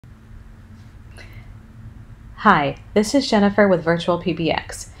Hi, this is Jennifer with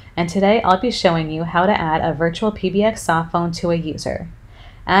VirtualPBX, and today I'll be showing you how to add a VirtualPBX softphone to a user.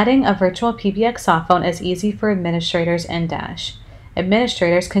 Adding a VirtualPBX softphone is easy for administrators in Dash.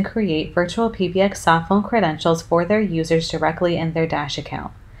 Administrators can create VirtualPBX softphone credentials for their users directly in their Dash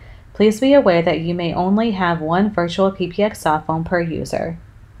account. Please be aware that you may only have one VirtualPBX softphone per user.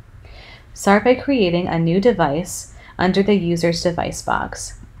 Start by creating a new device under the user's device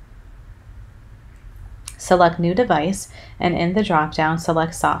box. Select New Device, and in the drop-down,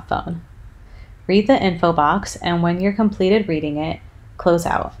 select Softphone. Read the info box, and when you're completed reading it, close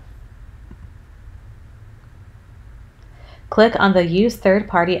out. Click on the Use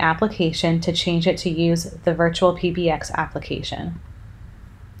Third-Party Application to change it to use the VirtualPBX application.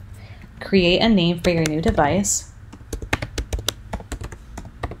 Create a name for your new device.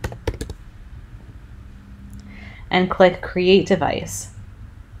 And click Create Device.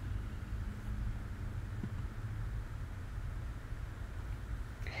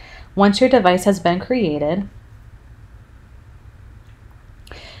 Once your device has been created,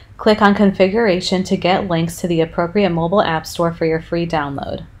 click on Configuration to get links to the appropriate mobile app store for your free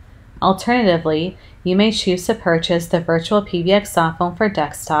download. Alternatively, you may choose to purchase the VirtualPBX softphone for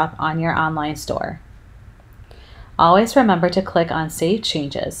desktop on your online store. Always remember to click on Save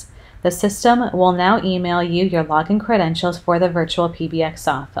Changes. The system will now email you your login credentials for the VirtualPBX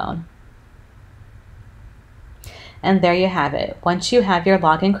softphone. And there you have it. Once you have your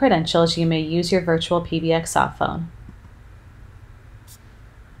login credentials, you may use your VirtualPBX softphone.